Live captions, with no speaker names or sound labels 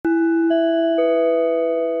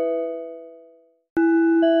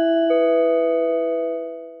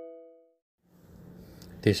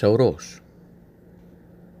Θησαυρός,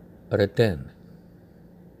 ρετέν,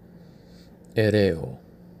 εραίο.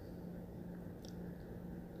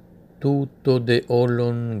 Τούτο δε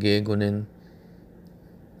όλων γέγονεν,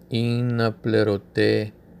 ειν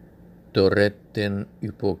πληρωτέ το ρέτεν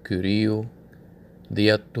υπό Κυρίου,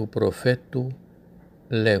 δια του προφέτου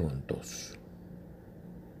λέγοντος.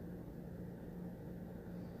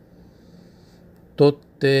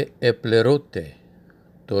 Τότε επληρώτε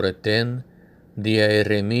το ρετέν δια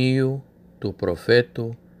Αιρεμίου του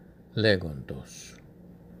προφέτου λέγοντος.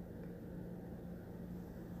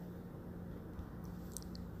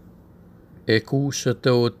 Εκούσατε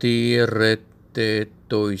ότι ρέτε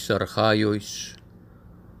το εις αρχάιος,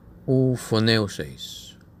 ου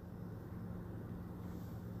φωνέωσες.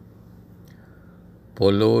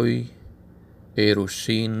 Πολλοί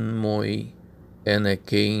ερουσίν μοι εν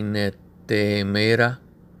εκείνη τε ημέρα,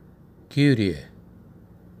 Κύριε,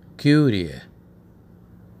 Κύριε.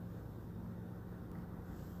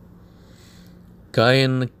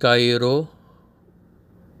 Καεν καηρό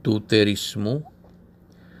του τερισμού,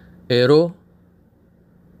 ερώ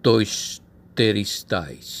το εις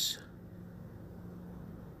τεριστάεις.